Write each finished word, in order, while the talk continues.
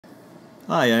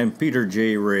Hi, I'm Peter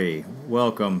J. Ray.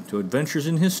 Welcome to Adventures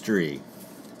in History.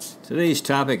 Today's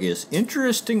topic is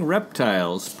Interesting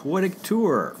Reptiles Poetic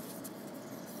Tour.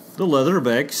 The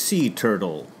leatherback sea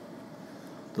turtle.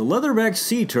 The leatherback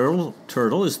sea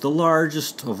turtle is the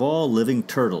largest of all living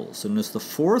turtles and is the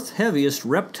fourth heaviest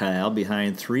reptile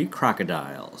behind three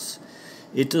crocodiles.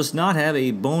 It does not have a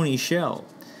bony shell.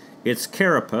 Its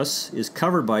carapace is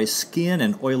covered by skin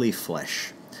and oily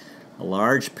flesh. A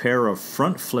large pair of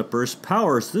front flippers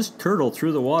powers this turtle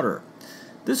through the water.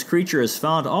 This creature is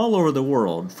found all over the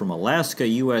world, from Alaska,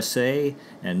 USA,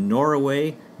 and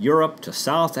Norway, Europe to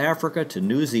South Africa to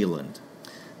New Zealand.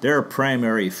 Their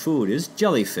primary food is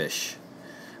jellyfish.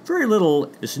 Very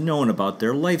little is known about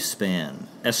their lifespan.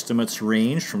 Estimates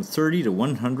range from 30 to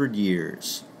 100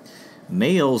 years.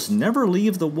 Males never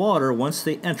leave the water once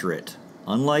they enter it,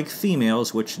 unlike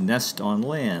females which nest on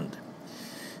land.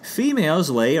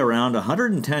 Females lay around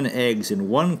 110 eggs in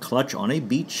one clutch on a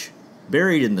beach,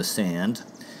 buried in the sand.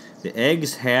 The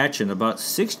eggs hatch in about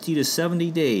 60 to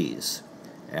 70 days.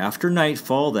 After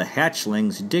nightfall, the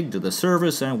hatchlings dig to the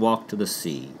surface and walk to the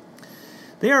sea.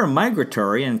 They are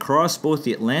migratory and cross both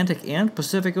the Atlantic and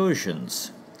Pacific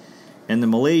Oceans. In the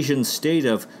Malaysian state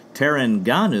of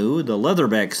Terengganu, the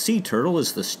leatherback sea turtle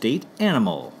is the state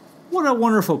animal. What a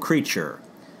wonderful creature!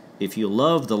 If you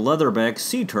love the leatherback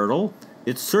sea turtle,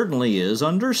 it certainly is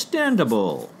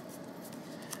understandable.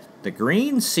 The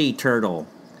green sea turtle.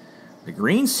 The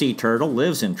green sea turtle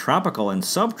lives in tropical and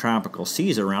subtropical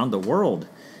seas around the world,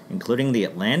 including the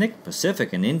Atlantic,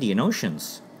 Pacific, and Indian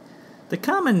Oceans. The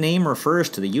common name refers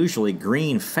to the usually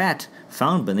green fat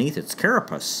found beneath its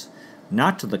carapace,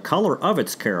 not to the color of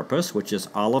its carapace, which is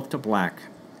olive to black.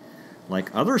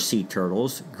 Like other sea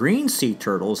turtles, green sea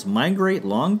turtles migrate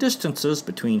long distances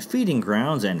between feeding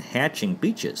grounds and hatching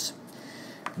beaches.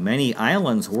 Many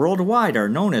islands worldwide are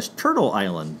known as Turtle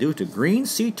Island due to green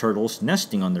sea turtles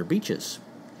nesting on their beaches.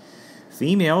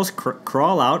 Females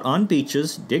crawl out on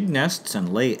beaches, dig nests,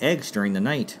 and lay eggs during the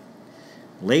night.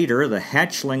 Later, the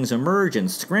hatchlings emerge and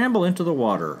scramble into the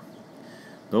water.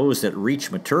 Those that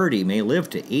reach maturity may live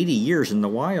to 80 years in the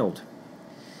wild.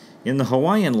 In the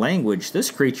Hawaiian language, this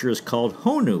creature is called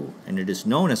honu, and it is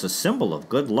known as a symbol of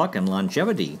good luck and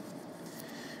longevity.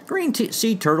 Green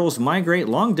sea turtles migrate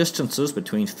long distances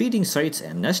between feeding sites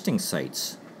and nesting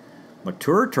sites.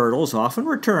 Mature turtles often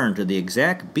return to the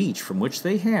exact beach from which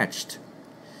they hatched.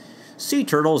 Sea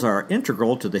turtles are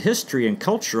integral to the history and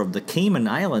culture of the Cayman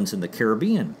Islands in the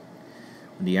Caribbean.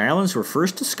 When the islands were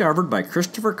first discovered by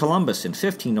Christopher Columbus in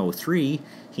 1503,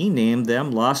 he named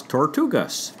them Las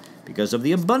Tortugas because of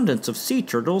the abundance of sea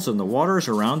turtles in the waters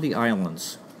around the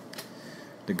islands.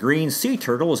 The green sea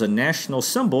turtle is a national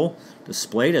symbol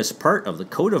displayed as part of the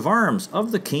coat of arms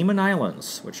of the Cayman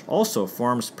Islands, which also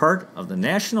forms part of the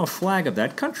national flag of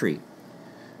that country.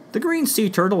 The green sea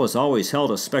turtle has always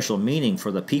held a special meaning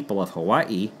for the people of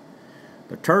Hawaii.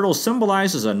 The turtle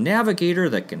symbolizes a navigator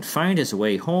that can find his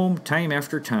way home time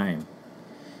after time.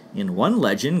 In one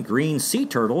legend, green sea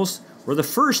turtles were the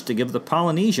first to give the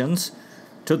Polynesians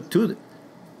to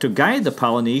guide the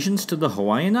Polynesians to the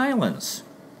Hawaiian Islands.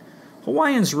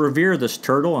 Hawaiians revere this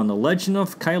turtle on the legend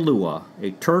of Kailua,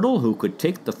 a turtle who could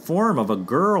take the form of a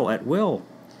girl at will.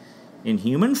 In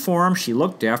human form, she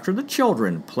looked after the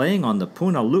children playing on the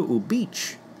Punalu'u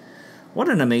beach. What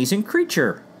an amazing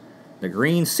creature! The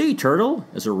green sea turtle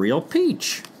is a real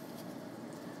peach.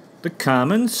 The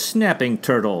common snapping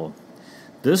turtle.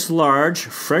 This large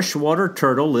freshwater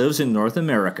turtle lives in North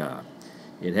America.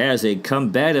 It has a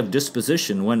combative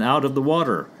disposition when out of the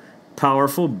water,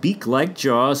 powerful beak-like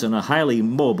jaws, and a highly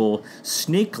mobile,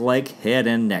 snake-like head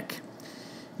and neck.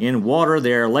 In water,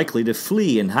 they are likely to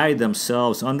flee and hide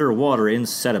themselves underwater in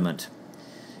sediment.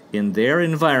 In their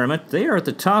environment, they are at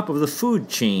the top of the food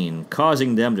chain,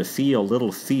 causing them to feel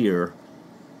little fear.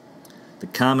 The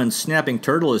common snapping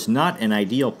turtle is not an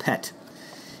ideal pet.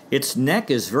 Its neck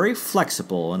is very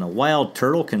flexible, and a wild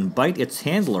turtle can bite its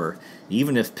handler,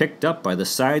 even if picked up by the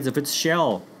sides of its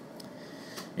shell.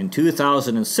 In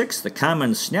 2006, the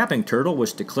common snapping turtle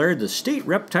was declared the state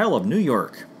reptile of New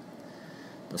York.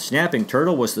 The snapping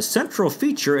turtle was the central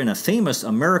feature in a famous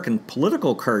American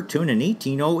political cartoon in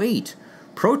 1808,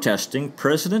 protesting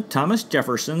President Thomas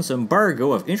Jefferson's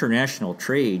embargo of international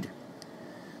trade.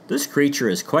 This creature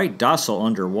is quite docile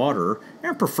underwater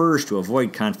and prefers to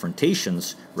avoid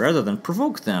confrontations rather than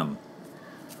provoke them.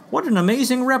 What an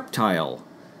amazing reptile!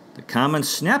 The common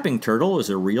snapping turtle is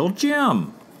a real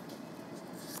gem.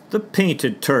 The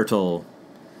painted turtle.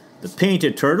 The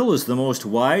painted turtle is the most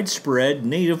widespread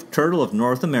native turtle of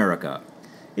North America.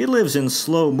 It lives in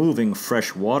slow-moving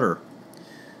fresh water.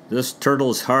 This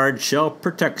turtle's hard shell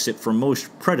protects it from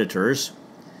most predators.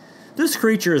 This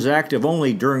creature is active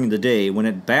only during the day when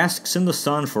it basks in the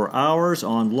sun for hours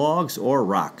on logs or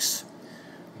rocks.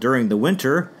 During the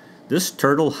winter, this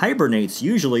turtle hibernates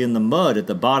usually in the mud at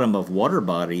the bottom of water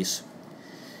bodies.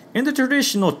 In the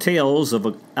traditional tales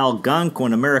of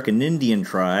Algonquin American Indian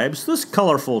tribes, this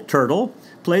colorful turtle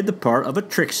played the part of a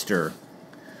trickster.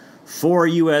 4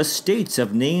 U.S. states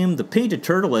have named the painted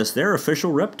turtle as their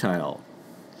official reptile.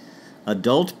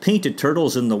 Adult painted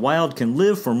turtles in the wild can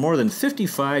live for more than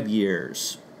 55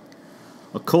 years.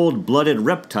 A cold-blooded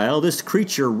reptile, this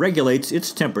creature regulates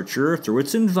its temperature through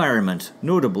its environment,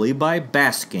 notably by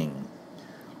basking.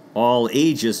 All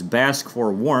ages bask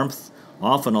for warmth,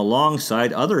 often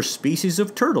alongside other species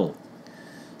of turtle.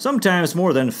 Sometimes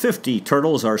more than 50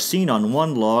 turtles are seen on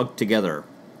one log together.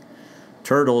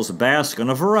 Turtles bask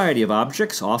on a variety of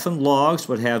objects, often logs,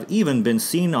 but have even been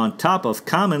seen on top of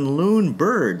common loon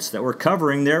birds that were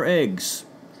covering their eggs.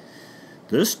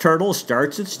 This turtle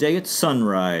starts its day at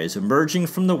sunrise, emerging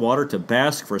from the water to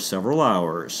bask for several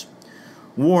hours.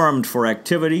 Warmed for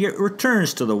activity, it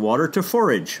returns to the water to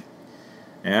forage.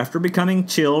 After becoming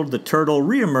chilled, the turtle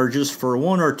reemerges for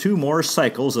 1 or 2 more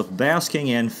cycles of basking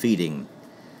and feeding.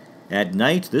 At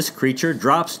night, this creature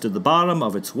drops to the bottom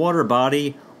of its water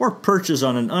body or perches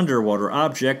on an underwater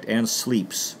object and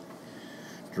sleeps.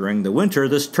 During the winter,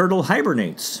 this turtle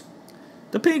hibernates.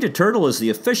 The painted turtle is the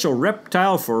official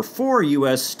reptile for 4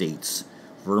 U.S. states: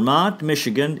 Vermont,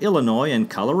 Michigan, Illinois, and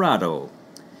Colorado.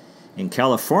 In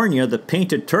California, the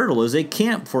painted turtle is a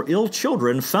camp for ill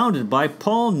children founded by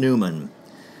Paul Newman.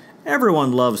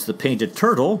 Everyone loves the painted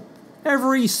turtle,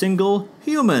 every single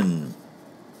human.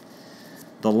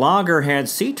 The loggerhead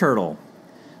sea turtle.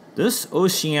 This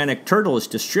oceanic turtle is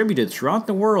distributed throughout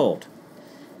the world.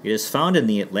 It is found in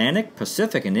the Atlantic,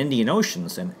 Pacific, and Indian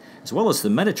Oceans, as well as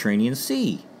the Mediterranean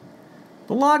Sea.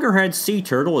 The loggerhead sea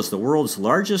turtle is the world's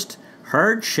largest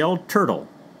hard-shelled turtle.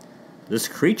 This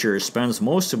creature spends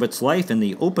most of its life in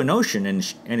the open ocean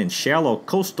and in shallow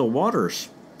coastal waters.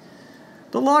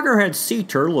 The loggerhead sea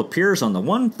turtle appears on the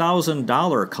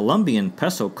 $1,000 Colombian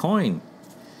peso coin.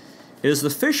 It is the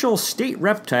official state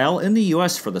reptile in the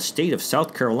U.S. for the state of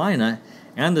South Carolina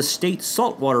and the state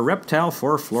saltwater reptile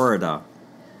for Florida.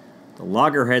 The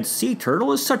loggerhead sea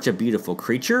turtle is such a beautiful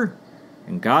creature.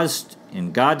 In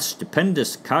God's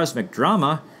stupendous cosmic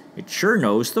drama, it sure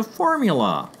knows the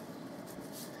formula.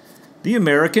 The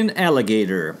American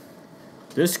alligator.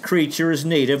 This creature is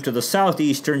native to the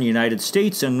southeastern United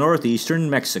States and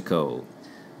northeastern Mexico.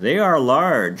 They are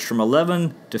large, from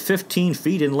 11 to 15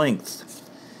 feet in length.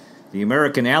 The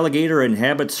American alligator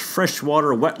inhabits freshwater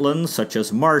wetlands such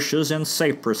as marshes and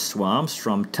cypress swamps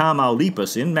from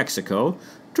Tamaulipas in Mexico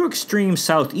to extreme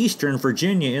southeastern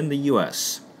Virginia in the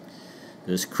U.S.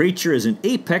 This creature is an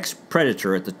apex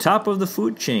predator at the top of the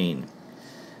food chain.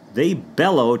 They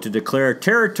bellow to declare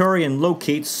territory and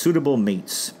locate suitable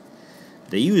mates.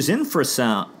 They use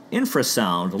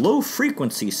infrasound,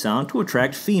 low-frequency sound to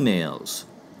attract females.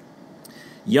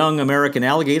 Young American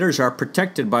alligators are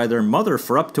protected by their mother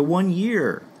for up to 1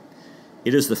 year.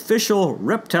 It is the official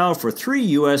reptile for 3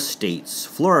 U.S. states: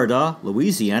 Florida,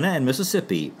 Louisiana, and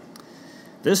Mississippi.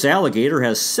 This alligator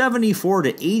has 74 to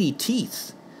 80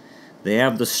 teeth. They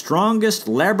have the strongest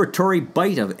laboratory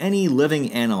bite of any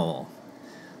living animal.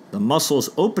 The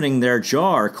muscles opening their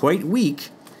jaw are quite weak,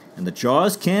 and the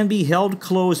jaws can be held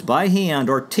closed by hand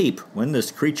or tape when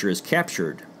this creature is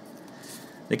captured.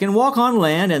 They can walk on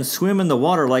land and swim in the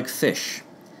water like fish.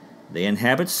 They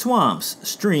inhabit swamps,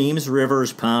 streams,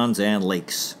 rivers, ponds, and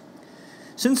lakes.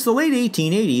 Since the late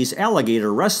 1880s,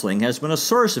 alligator wrestling has been a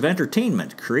source of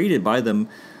entertainment created by the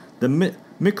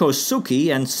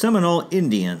Miccosukee and Seminole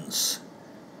Indians.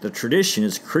 The tradition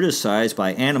is criticized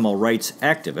by animal rights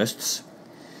activists.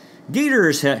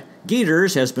 Gators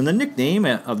has been the nickname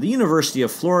of the University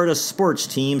of Florida sports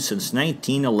team since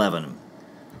 1911.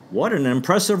 What an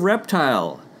impressive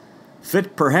reptile!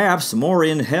 Fit perhaps more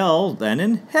in hell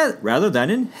rather than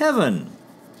in heaven.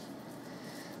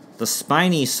 The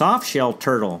spiny softshell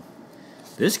turtle.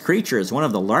 This creature is one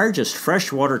of the largest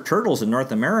freshwater turtles in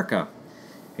North America.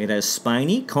 It has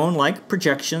spiny, cone-like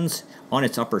projections on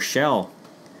its upper shell.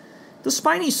 The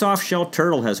spiny softshell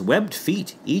turtle has webbed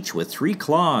feet, each with 3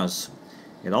 claws.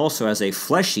 It also has a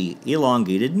fleshy,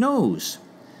 elongated nose.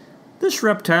 This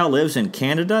reptile lives in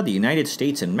Canada, the United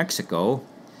States, and Mexico.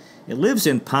 It lives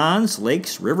in ponds,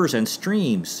 lakes, rivers, and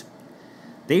streams.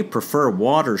 They prefer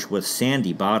waters with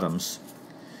sandy bottoms.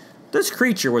 This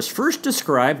creature was first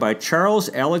described by Charles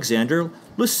Alexander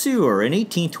Lesueur in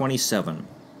 1827.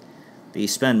 They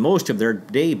spend most of their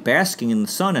day basking in the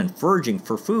sun and foraging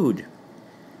for food.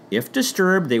 If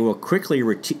disturbed, they will quickly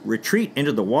retreat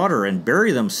into the water and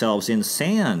bury themselves in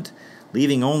sand,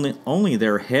 leaving only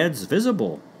their heads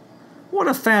visible. What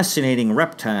a fascinating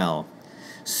reptile!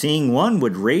 Seeing one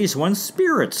would raise one's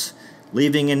spirits,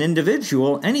 leaving an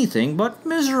individual anything but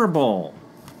miserable.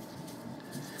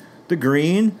 The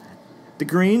green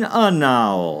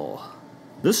owl.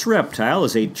 This reptile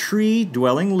is a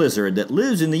tree-dwelling lizard that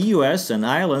lives in the U.S. and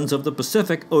islands of the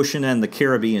Pacific Ocean and the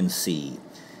Caribbean Sea.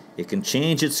 It can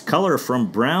change its color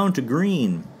from brown to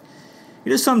green.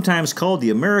 It is sometimes called the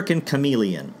American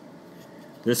chameleon.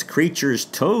 This creature's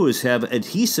toes have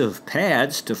adhesive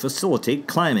pads to facilitate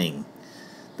climbing.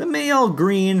 The male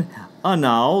green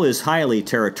owl is highly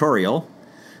territorial.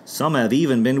 Some have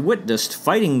even been witnessed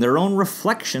fighting their own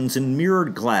reflections in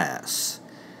mirrored glass.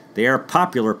 They are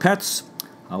popular pets.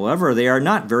 However, they are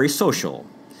not very social.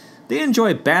 They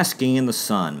enjoy basking in the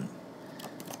sun.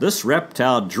 This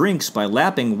reptile drinks by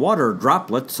lapping water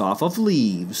droplets off of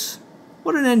leaves.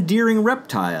 What an endearing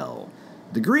reptile!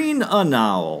 The green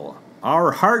owl,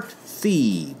 our heart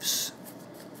thieves.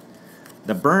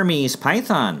 The Burmese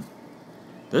python.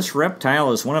 This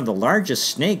reptile is one of the largest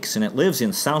snakes and it lives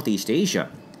in Southeast Asia.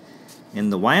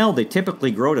 In the wild, they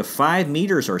typically grow to 5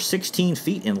 meters or 16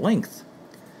 feet in length.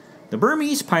 The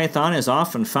Burmese python is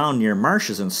often found near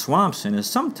marshes and swamps and is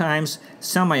sometimes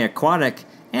semi-aquatic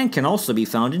and can also be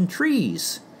found in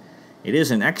trees. It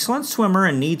is an excellent swimmer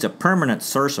and needs a permanent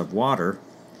source of water.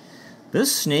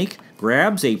 This snake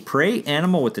grabs a prey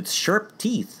animal with its sharp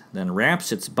teeth, then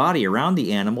wraps its body around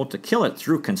the animal to kill it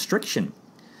through constriction.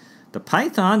 The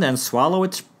python then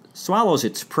swallows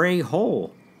its prey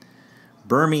whole.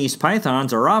 Burmese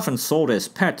pythons are often sold as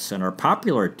pets and are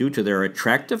popular due to their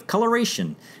attractive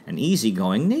coloration and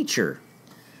easygoing nature.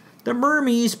 The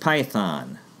Burmese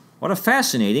python. What a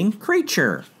fascinating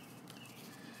creature!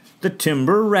 The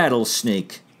timber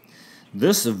rattlesnake.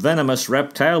 This venomous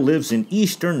reptile lives in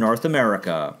eastern North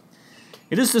America.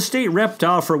 It is the state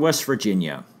reptile for West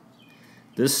Virginia.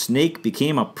 This snake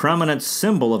became a prominent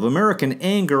symbol of American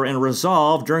anger and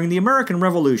resolve during the American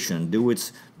Revolution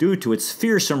due to its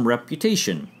fearsome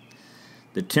reputation.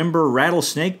 The timber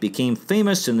rattlesnake became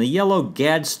famous in the yellow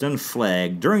Gadsden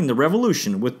flag during the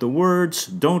Revolution with the words,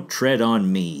 "Don't tread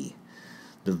on me."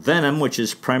 The venom, which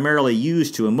is primarily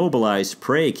used to immobilize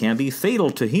prey, can be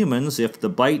fatal to humans if the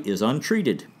bite is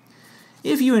untreated.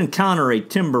 If you encounter a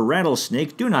timber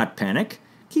rattlesnake, do not panic.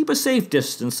 Keep a safe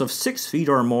distance of 6 feet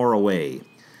or more away.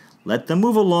 Let them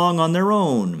move along on their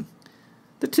own.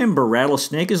 The timber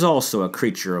rattlesnake is also a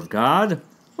creature of God.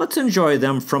 Let's enjoy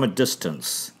them from a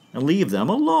distance and leave them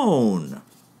alone.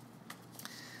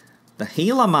 The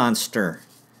Gila monster.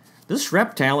 This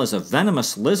reptile is a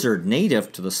venomous lizard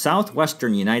native to the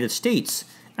southwestern United States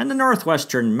and the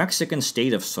northwestern Mexican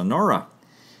state of Sonora.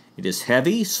 It is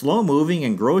heavy, slow-moving,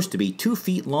 and grows to be 2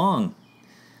 feet long.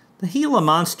 The Gila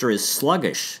monster is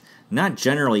sluggish, not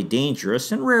generally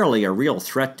dangerous, and rarely a real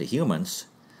threat to humans.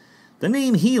 The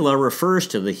name Gila refers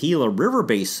to the Gila River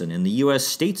Basin in the U.S.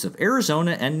 states of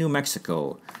Arizona and New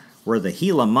Mexico, where the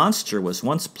Gila monster was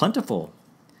once plentiful.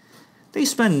 They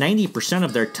spend 90%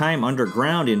 of their time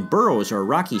underground in burrows or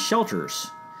rocky shelters.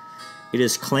 It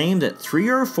is claimed that 3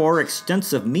 or 4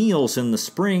 extensive meals in the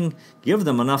spring give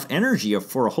them enough energy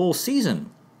for a whole season.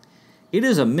 It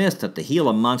is a myth that the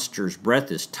Gila monster's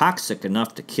breath is toxic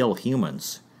enough to kill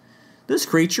humans. This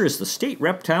creature is the state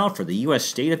reptile for the U.S.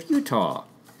 state of Utah.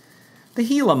 The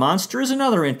Gila monster is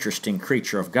another interesting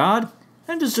creature of God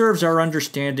and deserves our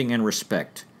understanding and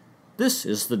respect. This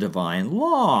is the divine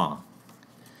law.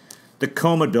 The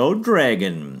Komodo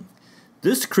dragon.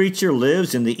 This creature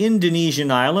lives in the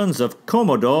Indonesian islands of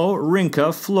Komodo,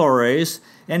 Rinca, Flores,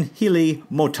 and Gili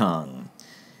Motang.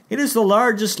 It is the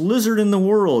largest lizard in the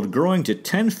world, growing to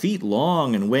 10 feet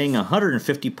long and weighing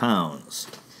 150 pounds.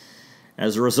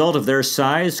 As a result of their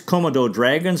size, Komodo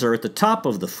dragons are at the top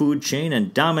of the food chain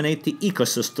and dominate the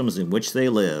ecosystems in which they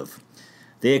live.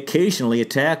 They occasionally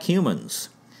attack humans.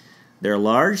 Their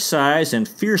large size and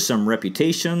fearsome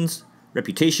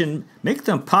reputation make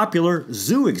them popular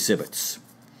zoo exhibits.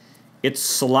 Its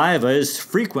saliva is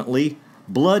frequently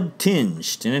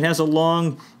blood-tinged, and it has a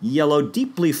long, yellow,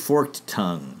 deeply forked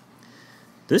tongue.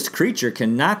 This creature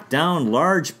can knock down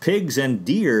large pigs and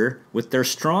deer with their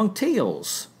strong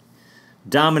tails.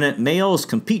 Dominant males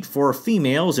compete for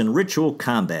females in ritual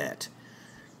combat.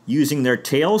 Using their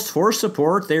tails for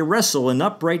support, they wrestle in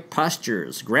upright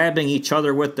postures, grabbing each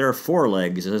other with their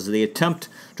forelegs as they attempt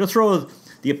to throw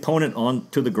the opponent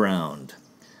onto the ground.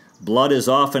 Blood is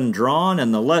often drawn,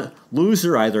 and the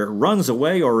loser either runs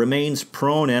away or remains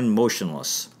prone and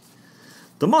motionless.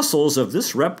 The muscles of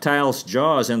this reptile's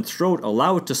jaws and throat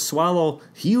allow it to swallow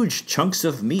huge chunks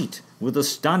of meat with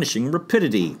astonishing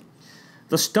rapidity.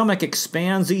 The stomach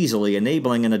expands easily,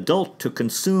 enabling an adult to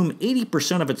consume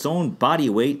 80% of its own body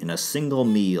weight in a single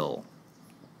meal.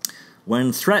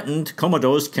 When threatened,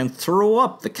 komodos can throw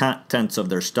up the contents of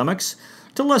their stomachs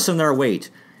to lessen their weight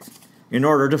in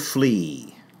order to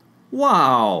flee.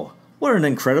 Wow! What an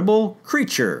incredible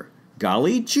creature!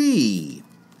 Golly gee!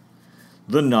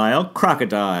 The Nile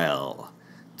crocodile.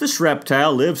 This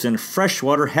reptile lives in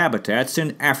freshwater habitats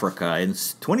in Africa in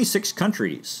 26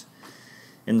 countries.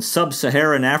 In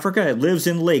sub-Saharan Africa, it lives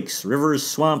in lakes, rivers,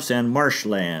 swamps, and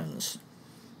marshlands.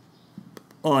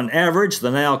 On average,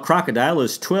 the Nile crocodile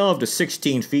is 12 to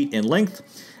 16 feet in length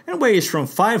and weighs from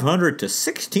 500 to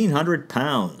 1,600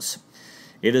 pounds.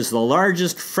 It is the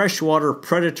largest freshwater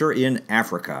predator in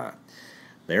Africa.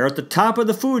 They are at the top of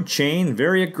the food chain,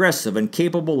 very aggressive and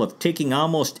capable of taking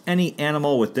almost any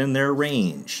animal within their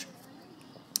range.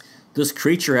 This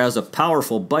creature has a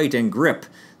powerful bite and grip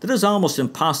that is almost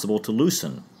impossible to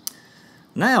loosen.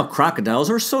 Nile crocodiles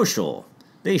are social.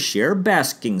 They share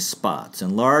basking spots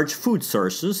and large food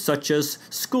sources such as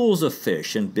schools of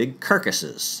fish and big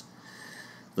carcasses.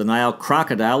 The Nile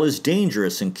crocodile is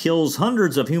dangerous and kills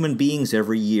hundreds of human beings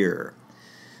every year.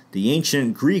 The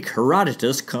ancient Greek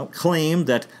Herodotus claimed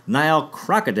that Nile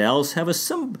crocodiles have a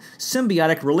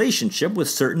symbiotic relationship with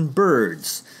certain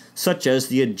birds, such as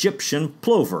the Egyptian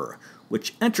plover,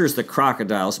 which enters the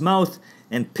crocodile's mouth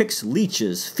and picks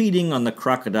leeches feeding on the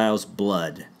crocodile's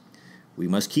blood. We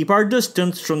must keep our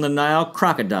distance from the Nile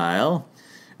crocodile,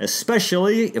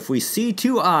 especially if we see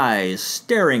two eyes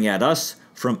staring at us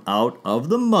from out of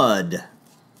the mud.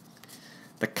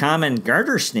 The common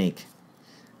garter snake.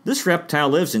 This reptile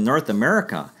lives in North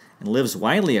America and lives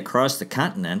widely across the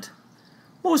continent.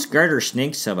 Most garter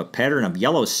snakes have a pattern of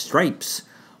yellow stripes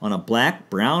on a black,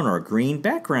 brown, or green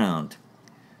background.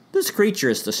 This creature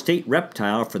is the state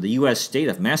reptile for the U.S. state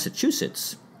of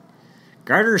Massachusetts.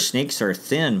 Garter snakes are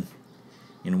thin.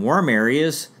 In warm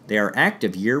areas, they are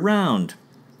active year-round.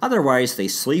 Otherwise, they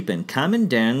sleep in common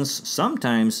dens,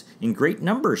 sometimes in great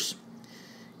numbers.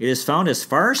 It is found as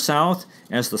far south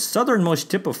as the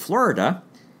southernmost tip of Florida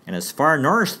and as far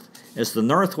north as the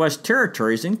Northwest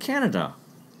Territories in Canada.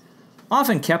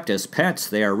 Often kept as pets,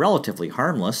 they are relatively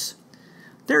harmless.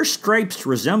 Their stripes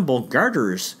resemble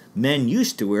garters men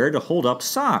used to wear to hold up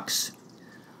socks.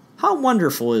 How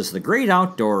wonderful is the great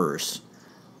outdoors!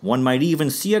 One might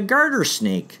even see a garter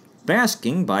snake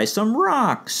basking by some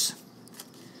rocks.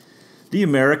 The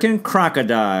American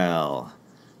crocodile.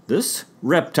 This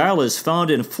reptile is found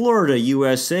in Florida,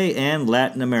 USA, and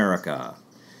Latin America.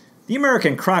 The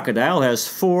American crocodile has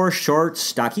 4 short,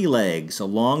 stocky legs, a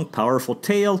long, powerful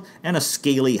tail, and a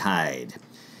scaly hide.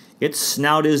 Its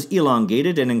snout is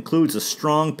elongated and includes a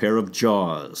strong pair of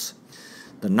jaws.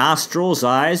 The nostrils,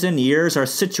 eyes, and ears are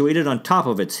situated on top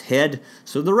of its head,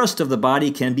 so the rest of the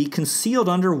body can be concealed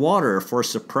under water for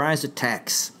surprise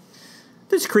attacks.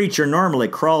 This creature normally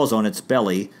crawls on its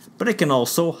belly, but it can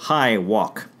also high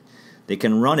walk. They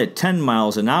can run at 10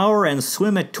 miles an hour and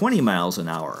swim at 20 miles an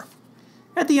hour.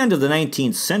 At the end of the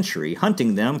 19th century,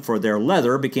 hunting them for their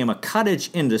leather became a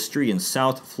cottage industry in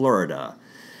South Florida.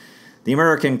 The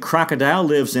American crocodile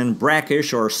lives in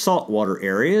brackish or saltwater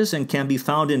areas and can be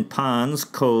found in ponds,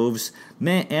 coves,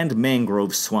 and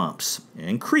mangrove swamps,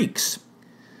 and creeks.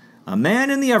 A man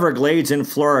in the Everglades in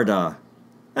Florida.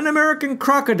 An American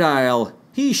crocodile,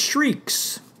 he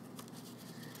shrieks.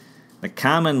 The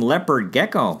common leopard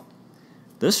gecko.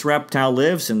 This reptile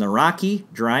lives in the rocky,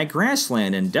 dry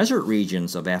grassland and desert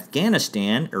regions of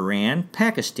Afghanistan, Iran,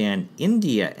 Pakistan,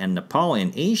 India, and Nepal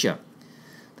in Asia.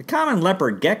 The common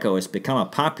leopard gecko has become a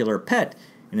popular pet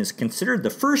and is considered the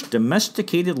first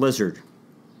domesticated lizard.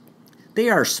 They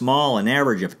are small and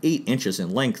average of 8 inches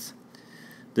in length.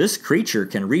 This creature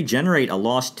can regenerate a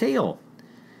lost tail.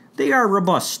 They are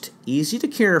robust, easy to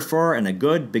care for, and a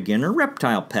good beginner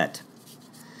reptile pet.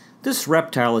 This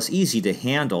reptile is easy to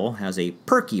handle, has a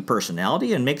perky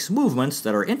personality, and makes movements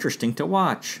that are interesting to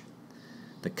watch.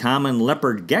 The common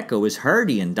leopard gecko is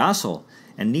hardy and docile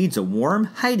and needs a warm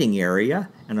hiding area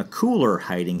and a cooler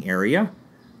hiding area.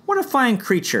 What a fine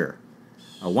creature!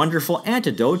 A wonderful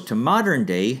antidote to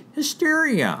modern-day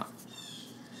hysteria.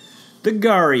 The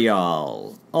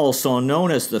gharial, also known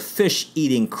as the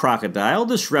fish-eating crocodile,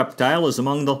 this reptile is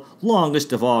among the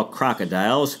longest of all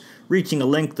crocodiles, reaching a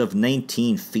length of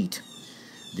 19 feet.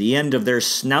 The end of their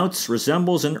snouts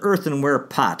resembles an earthenware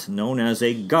pot known as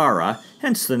a gara,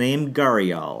 hence the name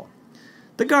gharial.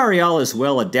 The gharial is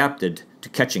well adapted to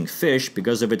catching fish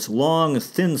because of its long,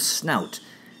 thin snout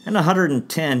and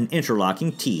 110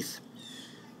 interlocking teeth.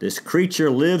 This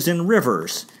creature lives in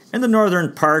rivers in the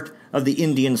northern part of the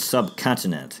Indian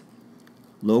subcontinent.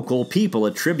 Local people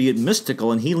attribute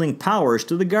mystical and healing powers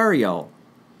to the gharial.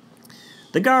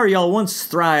 The gharial once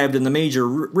thrived in the major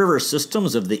river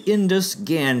systems of the Indus,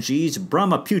 Ganges,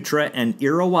 Brahmaputra, and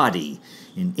Irrawaddy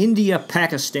in India,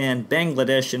 Pakistan,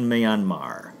 Bangladesh, and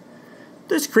Myanmar.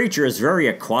 This creature is very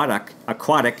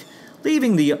aquatic,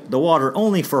 leaving the water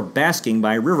only for basking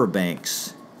by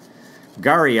riverbanks.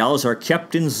 Gharials are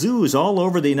kept in zoos all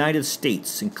over the United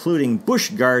States, including Busch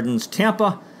Gardens,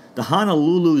 Tampa, the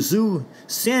Honolulu Zoo,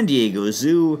 San Diego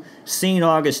Zoo, St.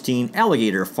 Augustine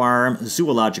Alligator Farm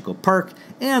Zoological Park,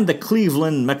 and the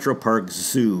Cleveland Metro Park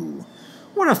Zoo.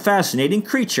 What a fascinating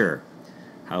creature!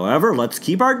 However, let's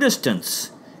keep our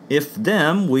distance. If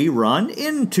them we run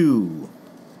into.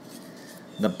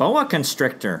 The boa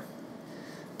constrictor.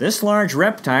 This large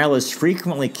reptile is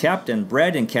frequently kept and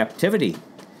bred in captivity.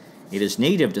 It is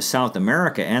native to South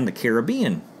America and the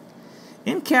Caribbean.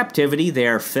 In captivity, they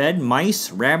are fed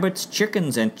mice, rabbits,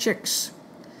 chickens, and chicks.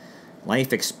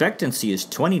 Life expectancy is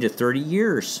 20 to 30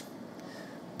 years.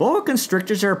 Boa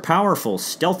constrictors are powerful,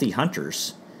 stealthy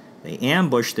hunters. They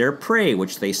ambush their prey,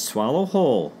 which they swallow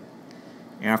whole.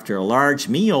 After a large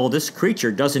meal, this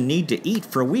creature doesn't need to eat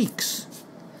for weeks.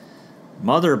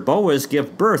 Mother boas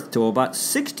give birth to about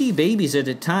 60 babies at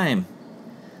a time.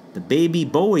 The baby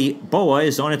boa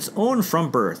is on its own from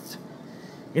birth.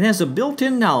 It has a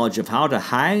built-in knowledge of how to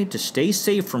hide to stay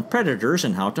safe from predators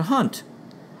and how to hunt.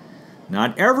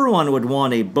 Not everyone would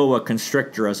want a boa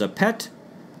constrictor as a pet.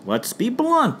 Let's be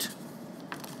blunt.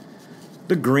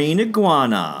 The green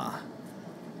iguana.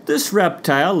 This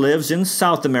reptile lives in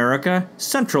South America,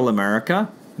 Central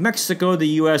America, Mexico, the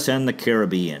U.S., and the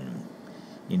Caribbean.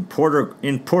 In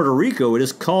Puerto Rico, it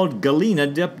is called gallina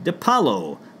de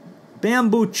palo,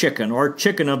 bamboo chicken or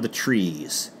chicken of the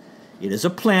trees. It is a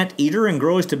plant eater and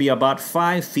grows to be about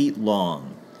 5 feet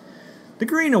long. The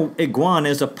green iguana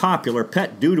is a popular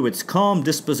pet due to its calm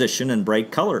disposition and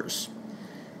bright colors.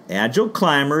 Agile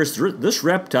climbers, this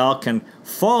reptile can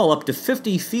fall up to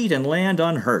 50 feet and land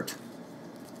unhurt.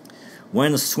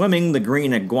 When swimming, the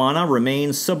green iguana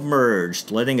remains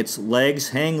submerged, letting its legs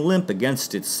hang limp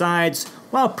against its sides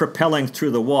while propelling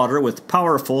through the water with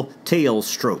powerful tail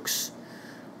strokes.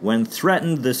 When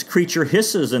threatened, this creature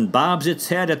hisses and bobs its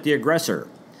head at the aggressor.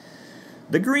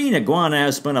 The green iguana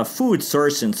has been a food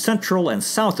source in Central and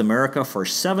South America for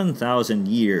 7,000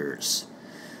 years.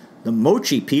 The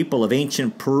Mochi people of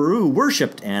ancient Peru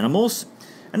worshipped animals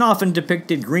and often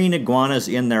depicted green iguanas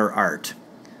in their art.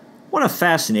 What a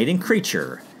fascinating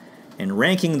creature! In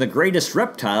ranking the greatest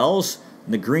reptiles,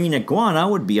 the green iguana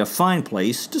would be a fine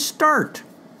place to start.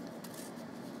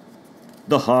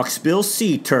 The hawksbill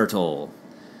sea turtle.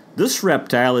 This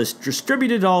reptile is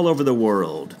distributed all over the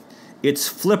world. Its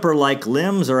flipper-like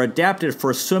limbs are adapted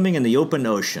for swimming in the open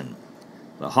ocean.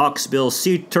 The hawksbill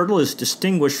sea turtle is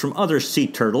distinguished from other sea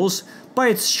turtles by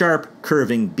its sharp,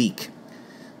 curving beak.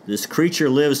 This creature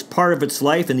lives part of its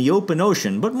life in the open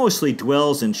ocean, but mostly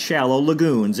dwells in shallow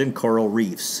lagoons and coral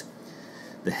reefs.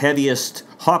 The heaviest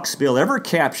hawksbill ever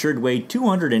captured weighed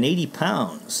 280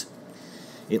 pounds.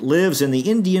 It lives in the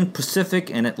Indian,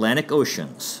 Pacific, and Atlantic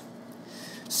Oceans.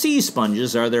 Sea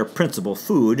sponges are their principal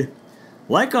food.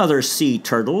 Like other sea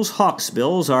turtles,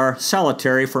 hawksbills are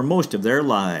solitary for most of their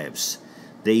lives.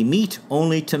 They meet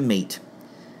only to mate.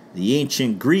 The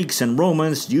ancient Greeks and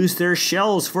Romans used their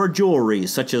shells for jewelry,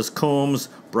 such as combs,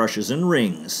 brushes, and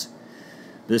rings.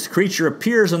 This creature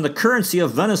appears on the currency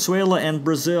of Venezuela and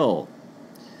Brazil.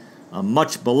 A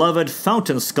much-beloved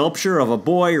fountain sculpture of a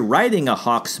boy riding a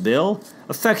hawksbill,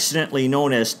 affectionately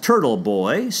known as Turtle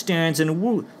Boy, stands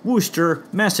in Worcester,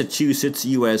 Massachusetts,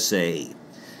 USA.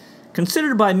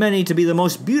 Considered by many to be the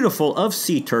most beautiful of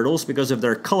sea turtles because of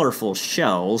their colorful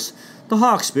shells, the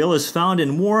hawksbill is found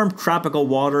in warm tropical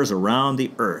waters around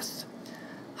the earth.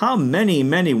 How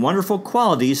many wonderful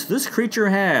qualities this creature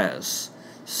has!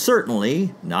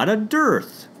 Certainly not a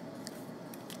dearth.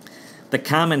 The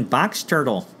common box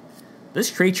turtle. This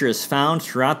creature is found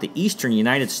throughout the eastern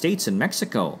United States and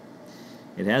Mexico.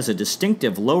 It has a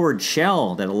distinctive lowered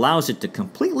shell that allows it to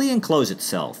completely enclose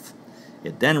itself.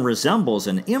 It then resembles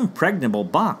an impregnable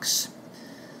box.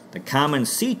 The common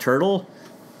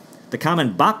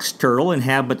box turtle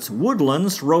inhabits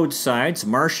woodlands, roadsides,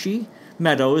 marshy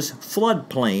meadows,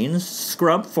 floodplains,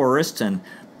 scrub forests, and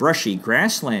brushy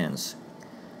grasslands.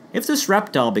 If this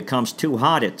reptile becomes too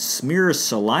hot, it smears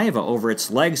saliva over its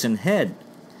legs and head.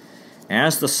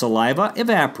 As the saliva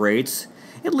evaporates,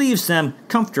 it leaves them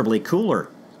comfortably cooler.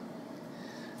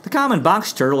 The common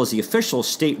box turtle is the official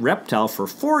state reptile for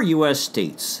 4 U.S.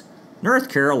 states: North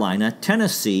Carolina,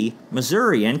 Tennessee,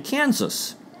 Missouri, and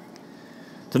Kansas.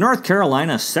 The North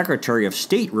Carolina Secretary of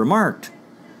State remarked,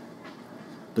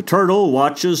 "The turtle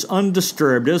watches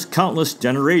undisturbed as countless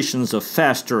generations of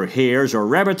faster hares or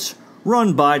rabbits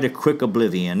run by to quick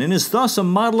oblivion, and is thus a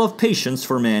model of patience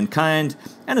for mankind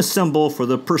and a symbol for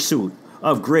the pursuit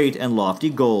of great and lofty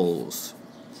goals."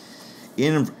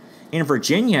 In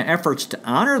Virginia, efforts to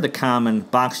honor the common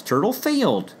box turtle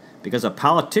failed because a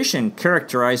politician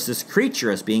characterized this creature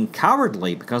as being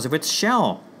cowardly because of its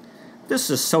shell. This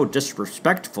is so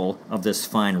disrespectful of this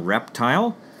fine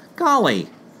reptile. Golly,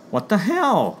 what the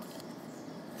hell?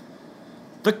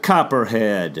 The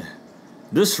copperhead.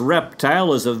 This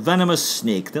reptile is a venomous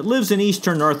snake that lives in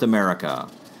eastern North America.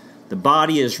 The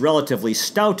body is relatively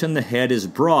stout and the head is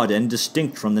broad and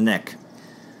distinct from the neck.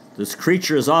 This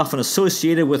creature is often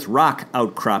associated with rock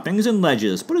outcroppings and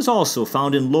ledges, but is also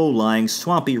found in low-lying,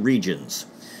 swampy regions.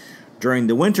 During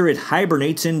the winter, it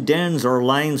hibernates in dens or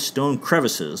limestone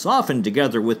crevices, often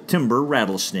together with timber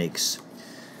rattlesnakes.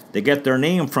 They get their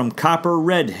name from copper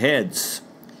redheads.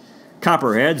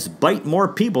 Copperheads bite more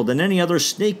people than any other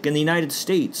snake in the United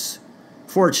States.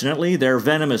 Fortunately, their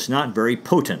venom is not very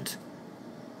potent.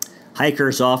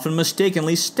 Hikers often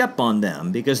mistakenly step on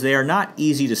them because they are not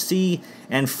easy to see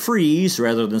and freeze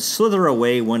rather than slither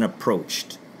away when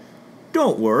approached.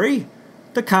 Don't worry,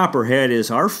 the copperhead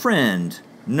is our friend,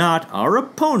 not our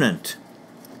opponent.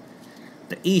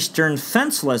 The eastern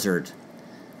fence lizard.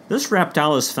 This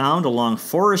reptile is found along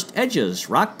forest edges,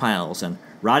 rock piles, and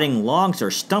rotting logs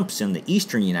or stumps in the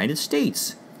eastern United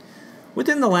States.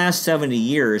 Within the last 70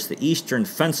 years, the eastern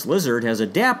fence lizard has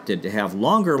adapted to have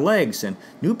longer legs and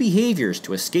new behaviors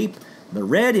to escape the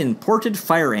red imported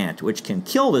fire ant, which can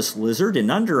kill this lizard in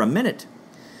under a minute.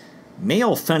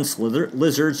 Male fence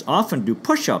lizards often do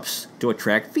push-ups to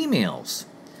attract females.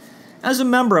 As a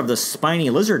member of the spiny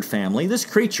lizard family, this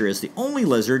creature is the only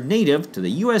lizard native to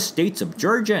the U.S. states of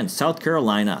Georgia and South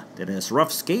Carolina that has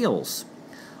rough scales.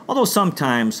 Although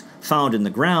sometimes found in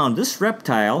the ground, this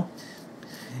reptile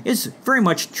is very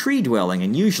much tree-dwelling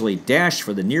and usually dash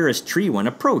for the nearest tree when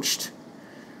approached.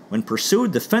 When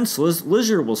pursued, the fence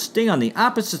lizard will stay on the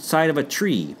opposite side of a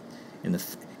tree,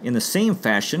 in the same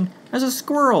fashion as a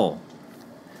squirrel.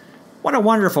 What a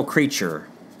wonderful creature!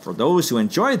 For those who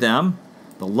enjoy them,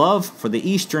 the love for the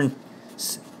eastern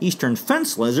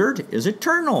fence lizard is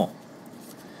eternal.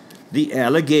 The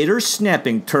alligator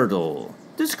snapping turtle.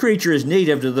 This creature is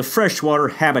native to the freshwater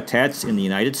habitats in the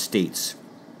United States.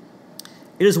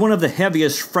 It is one of the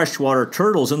heaviest freshwater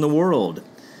turtles in the world.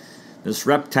 This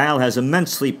reptile has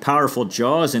immensely powerful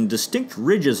jaws and distinct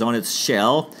ridges on its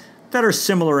shell that are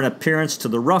similar in appearance to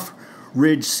the rough,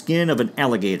 ridged skin of an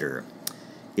alligator.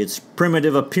 Its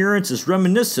primitive appearance is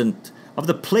reminiscent of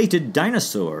the plated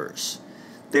dinosaurs.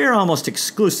 They are almost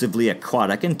exclusively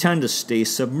aquatic and tend to stay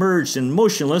submerged and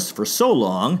motionless for so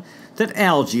long that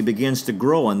algae begins to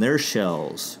grow on their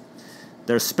shells.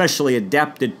 Their specially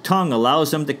adapted tongue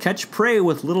allows them to catch prey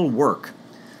with little work.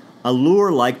 A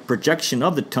lure-like projection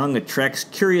of the tongue attracts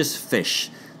curious fish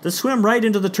that swim right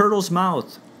into the turtle's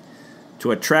mouth.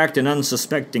 To attract an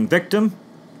unsuspecting victim,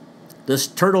 this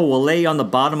turtle will lay on the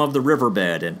bottom of the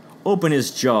riverbed and open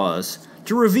his jaws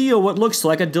to reveal what looks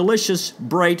like a delicious,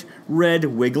 bright, red,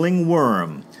 wiggling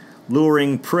worm,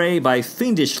 luring prey by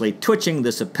fiendishly twitching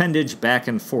this appendage back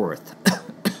and forth.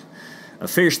 A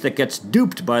fish that gets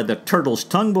duped by the turtle's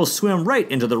tongue will swim right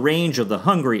into the range of the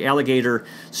hungry alligator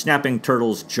snapping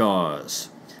turtle's jaws.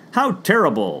 How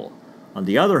terrible! On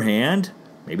the other hand,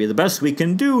 maybe the best we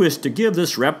can do is to give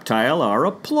this reptile our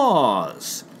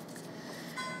applause.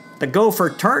 The gopher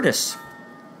tortoise.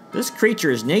 This creature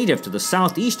is native to the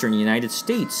southeastern United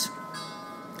States.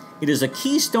 It is a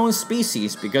keystone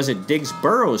species because it digs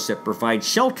burrows that provide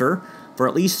shelter for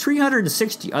at least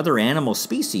 360 other animal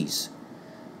species.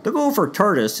 The gopher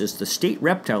tortoise is the state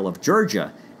reptile of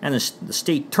Georgia and the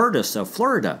state tortoise of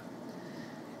Florida.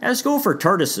 As gopher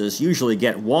tortoises usually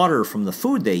get water from the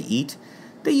food they eat,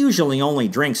 they usually only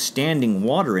drink standing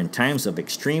water in times of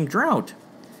extreme drought.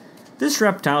 This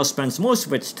reptile spends most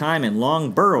of its time in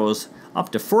long burrows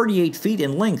up to 48 feet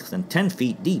in length and 10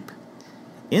 feet deep.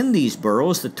 In these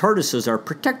burrows, the tortoises are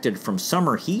protected from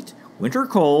summer heat, winter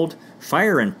cold,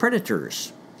 fire, and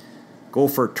predators.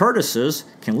 Gopher tortoises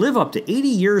can live up to 80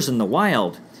 years in the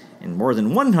wild and more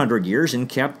than 100 years in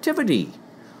captivity.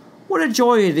 What a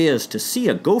joy it is to see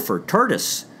a gopher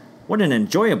tortoise! What an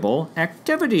enjoyable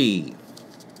activity!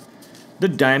 The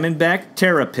diamondback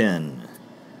terrapin.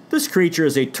 This creature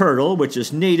is a turtle which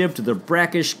is native to the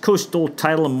brackish coastal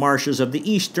tidal marshes of the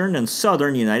eastern and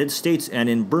southern United States and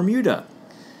in Bermuda.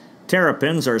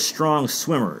 Terrapins are strong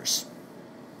swimmers.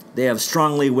 They have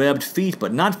strongly webbed feet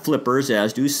but not flippers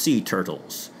as do sea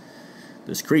turtles.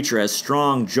 This creature has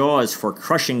strong jaws for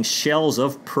crushing shells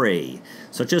of prey,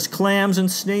 such as clams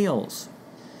and snails.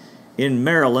 In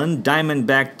Maryland,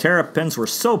 diamondback terrapins were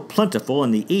so plentiful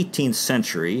in the 18th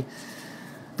century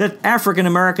that African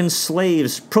American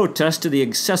slaves protested the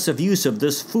excessive use of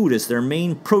this food as their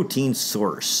main protein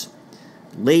source.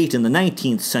 Late in the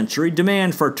 19th century,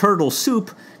 demand for turtle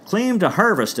soup claimed a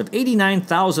harvest of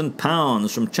 89,000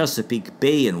 pounds from Chesapeake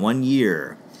Bay in 1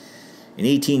 year. In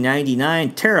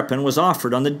 1899, terrapin was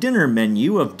offered on the dinner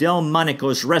menu of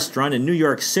Delmonico's restaurant in New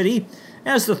York City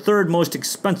as the third most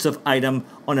expensive item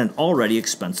on an already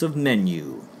expensive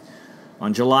menu.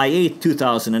 On July 8,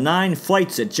 2009,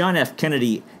 flights at John F.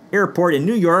 Kennedy Airport in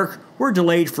New York were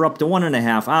delayed for up to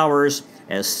 1.5 hours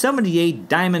as 78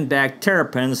 diamondback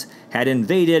terrapins had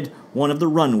invaded one of the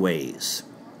runways.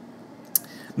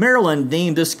 Maryland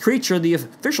named this creature the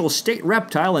official state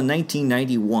reptile in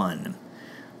 1991.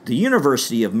 The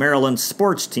University of Maryland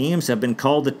sports teams have been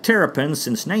called the terrapins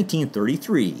since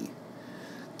 1933.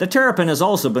 The terrapin has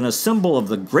also been a symbol of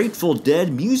the Grateful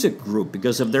Dead music group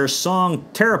because of their song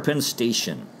Terrapin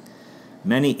Station.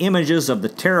 Many images of the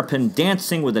terrapin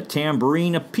dancing with a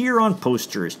tambourine appear on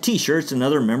posters, t-shirts, and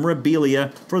other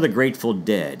memorabilia for the Grateful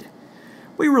Dead.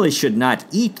 We really should not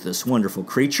eat this wonderful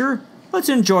creature. Let's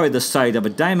enjoy the sight of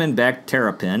a diamondback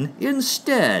terrapin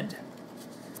instead.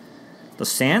 The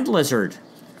sand lizard.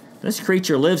 This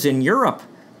creature lives in Europe,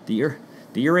 the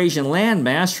Eurasian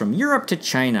landmass from Europe to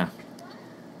China.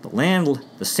 The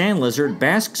sand lizard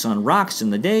basks on rocks in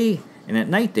the day, and at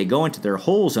night they go into their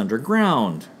holes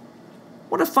underground.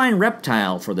 What a fine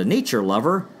reptile for the nature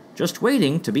lover, just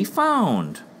waiting to be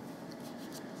found.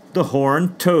 The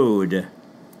horned toad.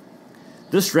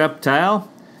 This reptile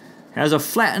has a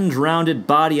flattened, rounded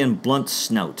body and blunt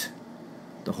snout.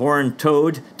 The horned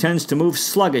toad tends to move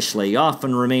sluggishly,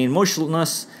 often remain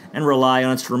motionless, and rely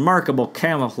on its remarkable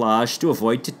camouflage to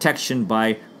avoid detection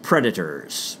by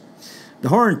predators. The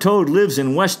horned toad lives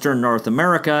in western North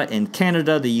America, in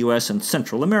Canada, the U.S., and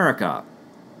Central America.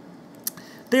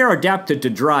 They are adapted to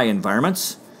dry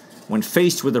environments. When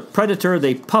faced with a predator,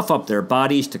 they puff up their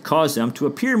bodies to cause them to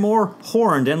appear more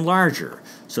horned and larger,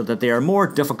 so that they are more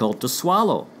difficult to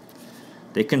swallow.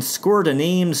 They can squirt an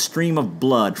aimed stream of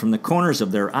blood from the corners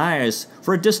of their eyes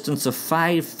for a distance of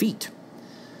 5 feet.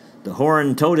 The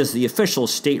horned toad is the official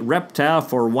state reptile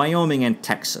for Wyoming and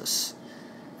Texas.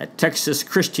 At Texas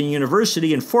Christian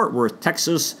University in Fort Worth,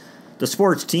 Texas, the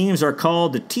sports teams are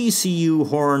called the TCU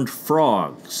Horned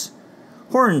Frogs.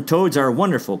 Horned toads are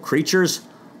wonderful creatures,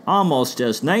 almost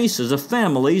as nice as a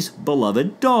family's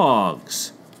beloved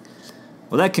dogs.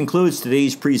 Well, that concludes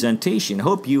today's presentation.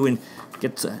 Hope you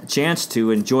get a chance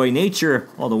to enjoy nature,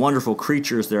 all the wonderful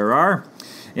creatures there are.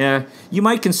 You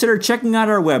might consider checking out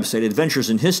our website, Adventures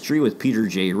in History with Peter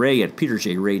J. Ray at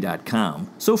peterjray.com.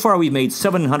 So far, we've made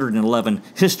 711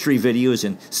 history videos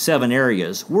in 7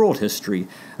 areas: world history,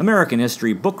 American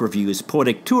history, book reviews,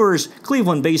 poetic tours,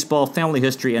 Cleveland baseball, family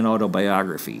history, and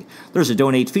autobiography. There's a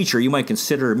donate feature. You might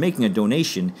consider making a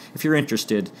donation if you're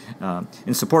interested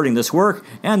in supporting this work.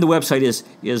 And the website is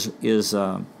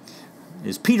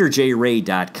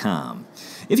peterjray.com.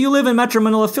 If you live in Metro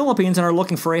Manila, Philippines, and are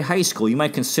looking for a high school, you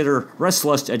might consider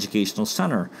Restless Educational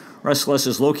Center. Restless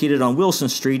is located on Wilson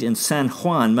Street in San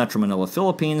Juan, Metro Manila,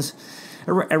 Philippines.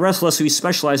 At Restless, we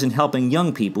specialize in helping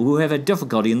young people who have had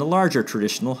difficulty in the larger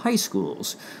traditional high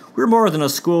schools. We're more than a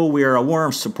school, we are a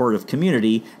warm, supportive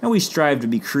community, and we strive to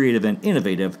be creative and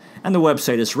innovative, and the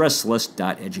website is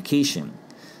restless.education.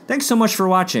 Thanks so much for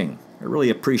watching. I really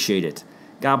appreciate it.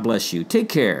 God bless you. Take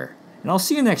care, and I'll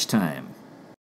see you next time.